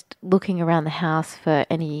 Just looking around the house for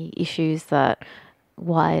any issues, that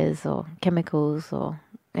wires or chemicals or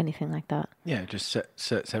anything like that. Yeah, just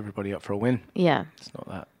sets everybody up for a win. Yeah. It's not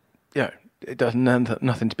that. Yeah, it doesn't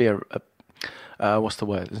nothing to be what's the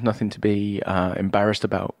word? There's nothing to be embarrassed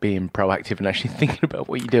about being proactive and actually thinking about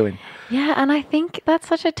what you're doing. Yeah, and I think that's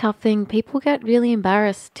such a tough thing. People get really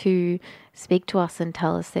embarrassed to speak to us and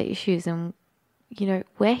tell us their issues, and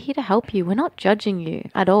we're here to help you. We're not judging you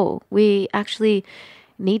at all. We actually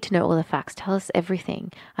need to know all the facts. Tell us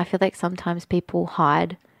everything. I feel like sometimes people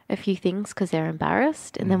hide a few things because they're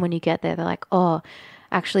embarrassed, and then when you get there, they're like, "Oh,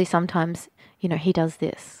 actually, sometimes he does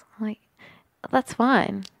this." I'm like, that's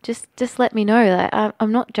fine. Just let me know. Like,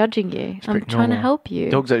 I'm not judging you. I'm trying to help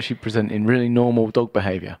you. Dogs actually present in really normal dog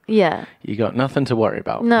behaviour. Yeah. You got nothing to worry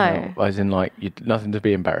about. No. As in, nothing to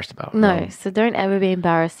be embarrassed about. No. So don't ever be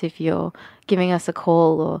embarrassed if you're giving us a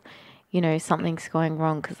call or, something's going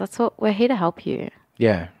wrong, because that's what we're here to help you.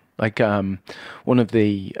 Yeah. One of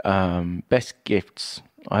the best gifts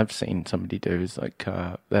I've seen somebody do is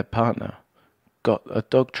their partner got a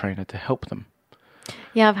dog trainer to help them.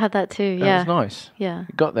 Yeah, I've had that too. Yeah. That was nice. Yeah.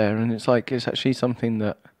 It got there, and it's actually something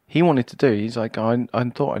that he wanted to do. He's like, I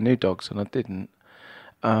thought I knew dogs, and I didn't.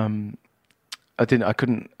 I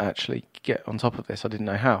couldn't actually get on top of this. I didn't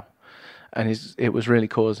know how, and it was really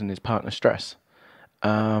causing his partner stress.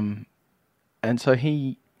 And so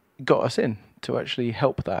he got us in to actually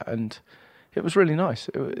help that, and it was really nice.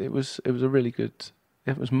 It was a really good.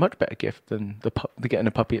 It was a much better gift than the getting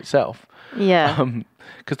a puppy itself. Yeah.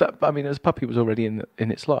 Because as a puppy was already in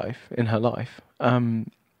her life,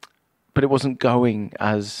 but it wasn't going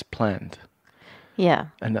as planned. Yeah.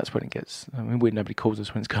 And that's when it gets. Nobody calls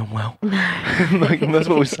us when it's going well. That's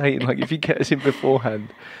what we're saying. If you get us in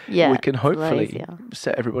beforehand, we can hopefully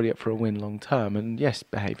set everybody up for a win long term. And yes,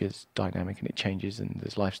 behaviour's dynamic and it changes, and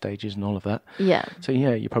there's life stages and all of that. Yeah. So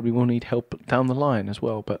yeah, you probably will need help down the line as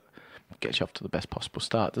well, but gets you off to the best possible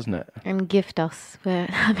start, doesn't it? And gift us. We're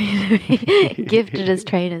happy to be gifted as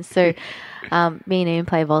trainers. So me and Ian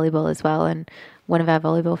play volleyball as well, and one of our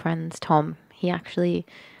volleyball friends, Tom,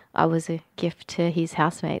 I was a gift to his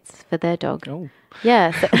housemates for their dog. Oh.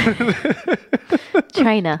 Yeah. So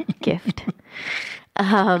trainer gift.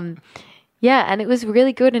 Yeah, and it was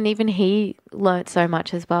really good, and even he learnt so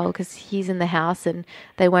much as well, because he's in the house and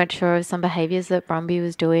they weren't sure of some behaviours that Brumby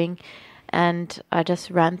was doing. And I just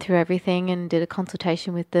ran through everything and did a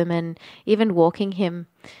consultation with them. And even walking him,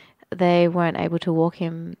 they weren't able to walk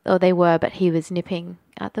him. Or they were, but he was nipping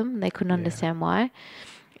at them. They couldn't understand why.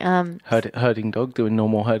 Herding dog, doing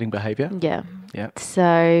normal herding behaviour. Yeah. Yeah.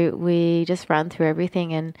 So we just ran through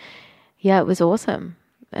everything, and yeah, it was awesome.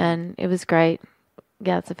 And it was great.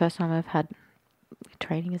 Yeah, it's the first time I've had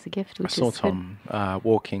training as a gift. I saw Tom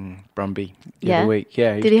walking Brumby the other week.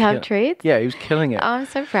 Yeah, did he have treats? Yeah, he was killing it. Oh, I'm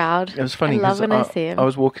so proud. It was funny. I love when I see him. I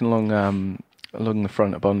was walking along the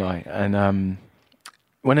front of Bondi, and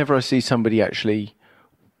whenever I see somebody actually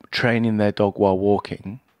training their dog while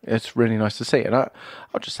walking, it's really nice to see. And I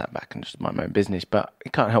just sat back and just mind my own business, but I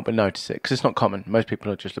can't help but notice it because it's not common. Most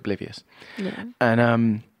people are just oblivious. Yeah.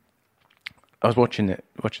 And I was watching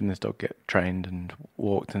this dog get trained and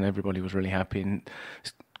walked, and everybody was really happy. And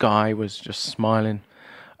this guy was just smiling.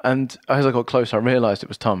 And as I got closer, I realised it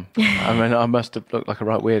was Tom. I must have looked like a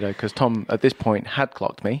right weirdo because Tom, at this point, had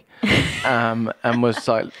clocked me, and was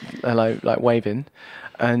like waving.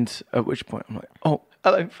 And at which point, I'm like, "Oh,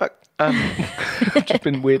 hello, in fact, I've just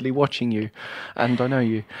been weirdly watching you, and I know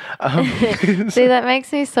you." See, that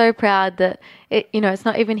makes me so proud that it's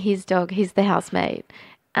not even his dog; he's the housemate.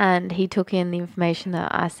 And he took in the information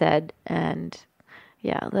that I said, and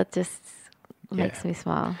Yeah, that just makes me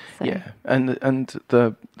smile. So. Yeah, and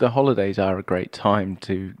the holidays are a great time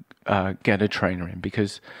to get a trainer in,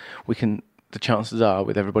 because the chances are,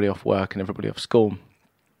 with everybody off work and everybody off school,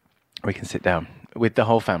 we can sit down with the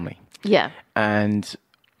whole family. Yeah. And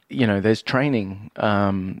there's training,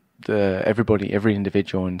 every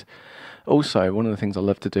individual. And also, one of the things I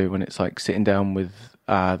love to do when it's like sitting down with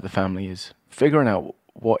the family is figuring out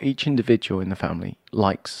what each individual in the family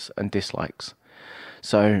likes and dislikes.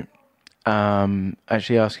 So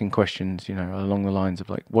actually asking questions, along the lines of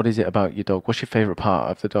like, what is it about your dog? What's your favorite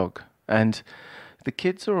part of the dog? And the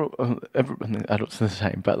kids are, the adults are the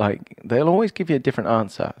same, but like they'll always give you a different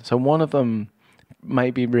answer. So one of them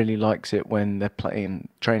maybe really likes it when they're playing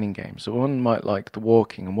training games. So one might like the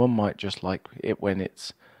walking, and one might just like it when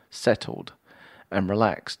it's settled and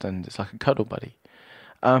relaxed and it's like a cuddle buddy.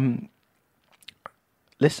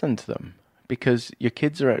 Listen to them, because your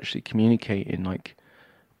kids are actually communicating like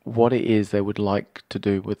what it is they would like to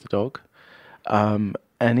do with the dog. And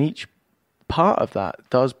each part of that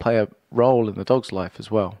does play a role in the dog's life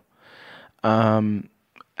as well. And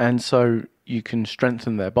so you can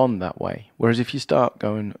strengthen their bond that way. Whereas if you start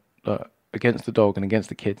going against the dog and against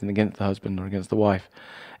the kids and against the husband or against the wife,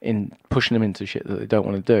 in pushing them into shit that they don't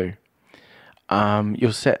want to do,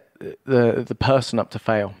 you'll set the person up to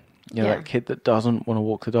fail. That kid that doesn't want to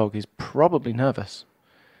walk the dog is probably nervous.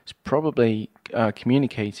 It's probably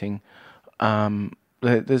communicating.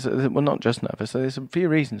 There's not just nervous. So there's a few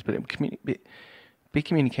reasons, but it would be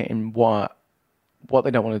communicating what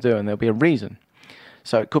they don't want to do, and there'll be a reason.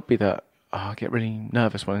 So it could be that I get really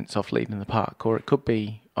nervous when it's off lead in the park, or it could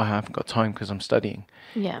be I haven't got time because I'm studying.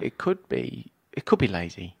 Yeah. It could be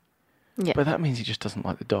lazy. Yeah. But that means he just doesn't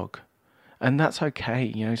like the dog, and that's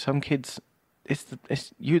okay. Some kids,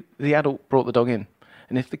 the adult brought the dog in,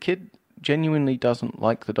 and if the kid genuinely doesn't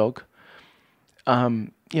like the dog, as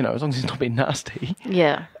long as it's not being nasty,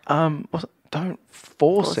 don't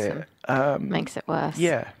force it. Makes it worse.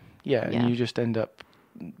 Yeah, and you just end up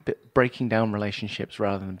breaking down relationships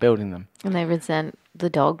rather than building them. And they resent the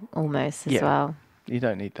dog almost as well. You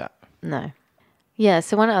don't need that. No. Yeah,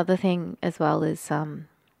 so one other thing as well is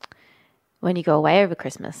when you go away over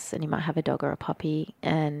Christmas and you might have a dog or a puppy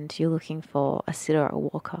and you're looking for a sitter or a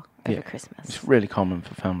walker over Christmas. It's really common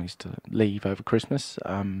for families to leave over Christmas.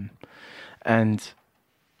 And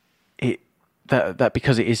that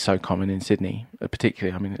because it is so common in Sydney,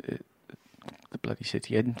 particularly, the bloody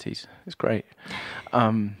city entities, it's great.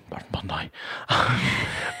 Bondi.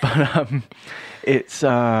 But it's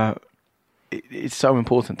so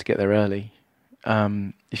important to get there early.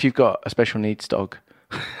 If you've got a special needs dog,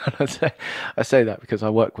 I say that because I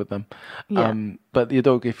work with them. Yeah. But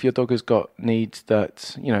if your dog has got needs that,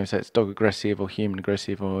 say it's dog aggressive or human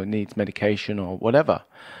aggressive or needs medication or whatever,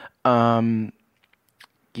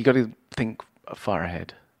 you got to think far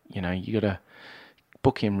ahead. You got to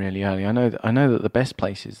book in really early. I know that the best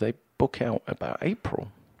places, they book out about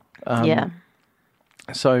April.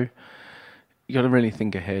 So you got to really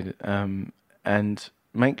think ahead and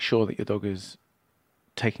make sure that your dog is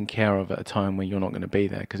taken care of at a time where you're not going to be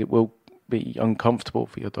there, because it will be uncomfortable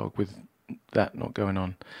for your dog with that not going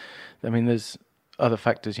on. There's other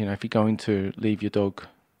factors. If you're going to leave your dog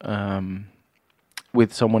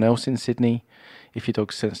with someone else in Sydney, if your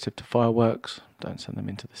dog's sensitive to fireworks, don't send them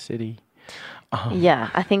into the city.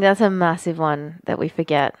 I think that's a massive one that we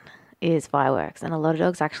forget is fireworks, and a lot of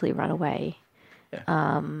dogs actually run away.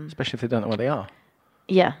 Yeah. Especially if they don't know where they are.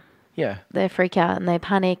 Yeah. Yeah. They freak out and they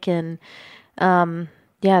panic and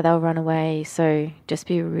they'll run away. So just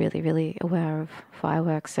be really, really aware of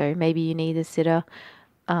fireworks. So maybe you need a sitter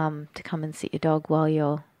to come and sit your dog while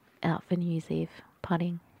you're out for New Year's Eve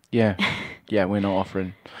partying. Yeah. Yeah, we're not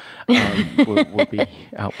offering. We'll be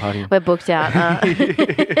out partying. We're booked out.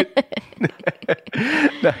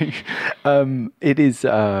 No, it is,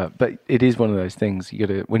 but it is one of those things. You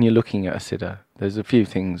got to, when you're looking at a sitter, there's a few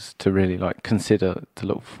things to really consider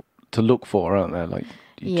to look for, aren't there?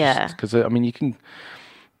 Because you can.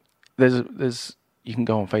 You can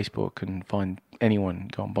go on Facebook and find anyone.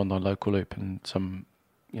 Go on Bondi Local Loop and some,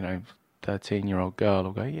 13-year-old girl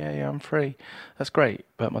will go, yeah, I'm free. That's great,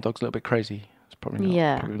 but my dog's a little bit crazy. It's probably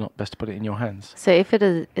not best to put it in your hands. So if it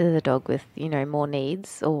is a dog with, more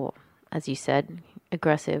needs or, as you said,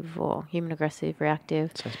 aggressive or human aggressive,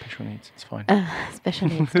 reactive. So special needs, it's fine. Special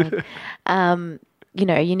needs dog.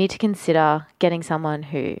 You need to consider getting someone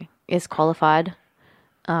who is qualified,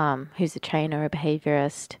 who's a trainer, a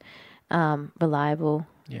behaviourist, reliable.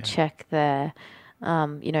 Yeah. Check their,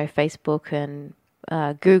 Facebook and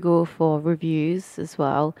Google for reviews as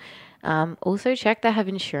well. Also check they have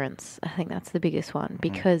insurance. I think that's the biggest one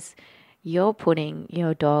because you're putting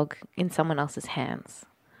your dog in someone else's hands.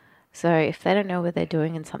 So if they don't know what they're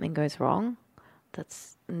doing and something goes wrong,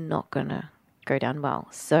 that's not going to go down well.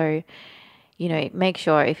 So, make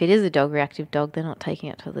sure if it is a dog-reactive dog, they're not taking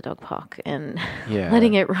it to the dog park and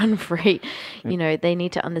letting it run free. They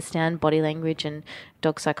need to understand body language and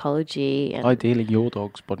dog psychology. And ideally, your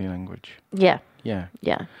dog's body language. Yeah. Yeah.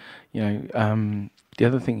 Yeah. The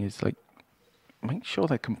other thing is, like, make sure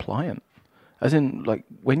they're compliant. As in, like,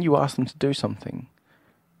 when you ask them to do something,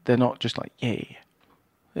 they're not just like, yeah,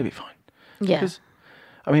 they'll be fine. Yeah. Because,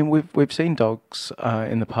 I mean, we've seen dogs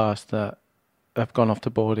in the past that have gone off to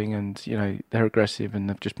boarding and, they're aggressive and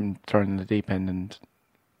they've just been thrown in the deep end, and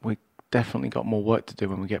we definitely got more work to do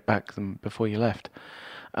when we get back than before you left.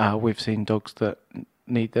 We've seen dogs that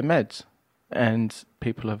need their meds and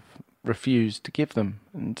people have refused to give them,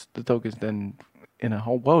 and the dog is then in a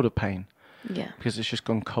whole world of pain. Yeah. Because it's just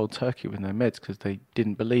gone cold turkey with no meds because they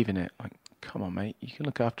didn't believe in it. Like, come on, mate, you can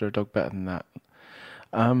look after a dog better than that.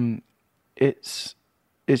 It's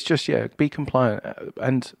just, be compliant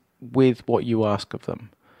and with what you ask of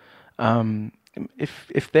them.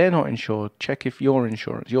 If they're not insured, check if your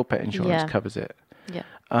pet insurance covers it. Yeah.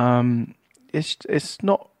 It's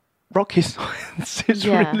not rocket science. It's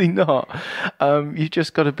really not. You've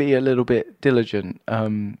just got to be a little bit diligent.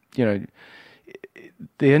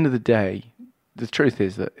 The end of the day, the truth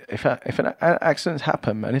is that if accidents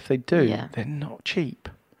happen, and if they do, they're not cheap.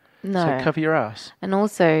 No. So cover your ass. And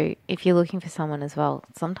also, if you're looking for someone as well,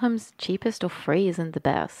 sometimes cheapest or free isn't the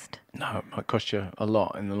best. No, it might cost you a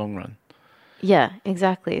lot in the long run. Yeah,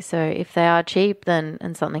 exactly. So if they are cheap,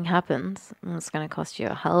 and something happens, it's going to cost you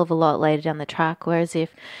a hell of a lot later down the track. Whereas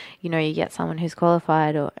if, you get someone who's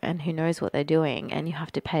qualified and who knows what they're doing, and you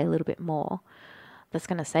have to pay a little bit more, that's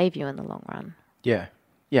going to save you in the long run. Yeah,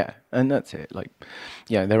 and that's it. Like,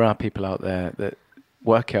 there are people out there that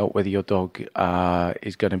work out whether your dog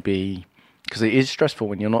is going to be, because it is stressful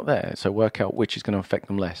when you're not there. So work out which is going to affect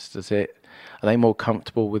them less. Are they more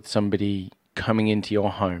comfortable with somebody coming into your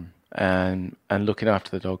home and looking after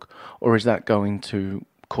the dog, or is that going to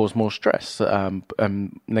cause more stress,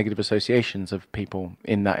 negative associations of people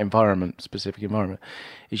in that specific environment?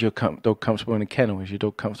 Is your dog comfortable in a kennel? Is your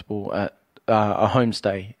dog comfortable at a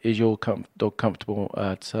homestay? Is your dog comfortable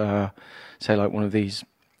at, say, like one of these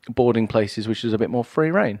boarding places, which is a bit more free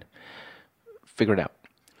reign? Figure it out,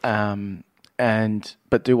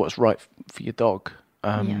 but do what's right for your dog.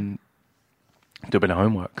 Do a bit of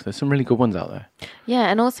homework. There's some really good ones out there. Yeah,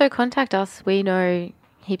 and also contact us. We know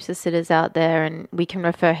heaps of sitters out there, and we can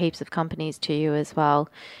refer heaps of companies to you as well.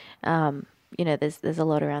 There's a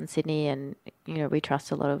lot around Sydney, and we trust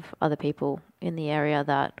a lot of other people in the area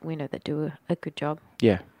that we know that do a good job.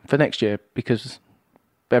 Yeah, for next year, because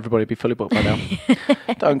everybody will be fully booked by now.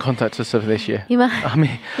 Don't contact us for this year. You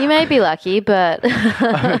may be lucky, but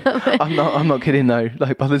I'm not kidding though.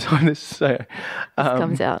 Like, by the time this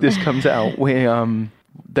comes out,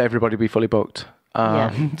 everybody will be fully booked.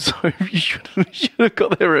 So you should have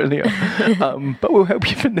got there earlier. But we'll help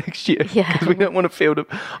you for next year. Because we don't want to field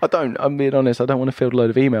I'm being honest, I don't want to field a load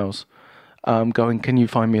of emails going, can you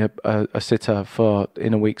find me a sitter for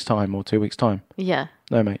in a week's time or 2 weeks' time? Yeah.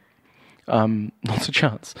 No, mate. Not a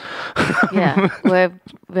chance. We're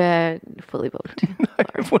fully booked. No,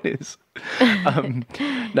 everyone is.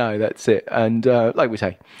 No, that's it. And like we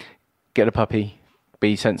say, get a puppy.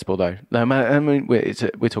 Be sensible though. No matter. I mean,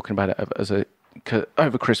 we're talking about it as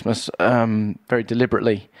over Christmas, very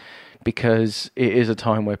deliberately, because it is a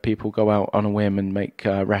time where people go out on a whim and make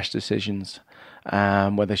rash decisions,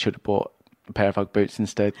 where they should have bought a pair of Ugg boots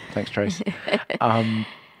instead. Thanks, Trace.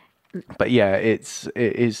 But yeah, it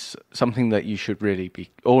is something that you should really be.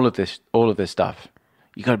 All of this stuff,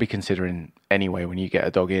 you got to be considering anyway when you get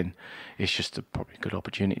a dog in. It's just probably a good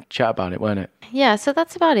opportunity to chat about it, weren't it? Yeah. So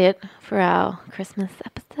that's about it for our Christmas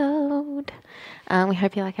episode. We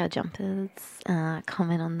hope you like our jumpers.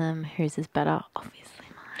 Comment on them. Whose is better? Obviously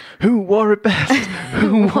mine. Who wore it best?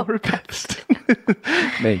 Who wore it best?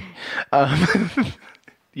 Me.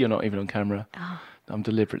 You're not even on camera. Oh. I'm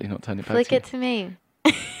deliberately not turning it back. Flick it to me.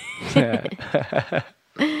 Yeah.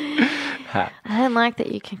 I don't like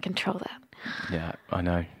that you can control that. Yeah, I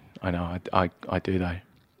know. I do though.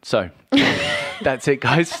 So that's it,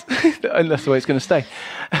 guys. And that's the way it's going to stay.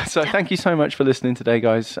 So thank you so much for listening today,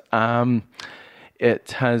 guys.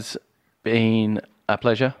 It has been a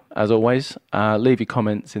pleasure, as always. Leave your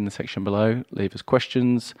comments in the section below. Leave us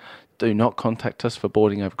questions. Do not contact us for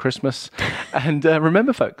boarding over Christmas. And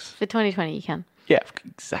remember, folks. For 2020, you can. Yeah,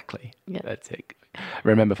 exactly. Yeah. That's it.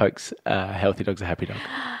 Remember, folks, healthy dog's a happy dog.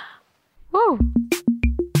 Woo!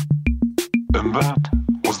 And that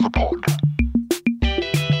was the pod.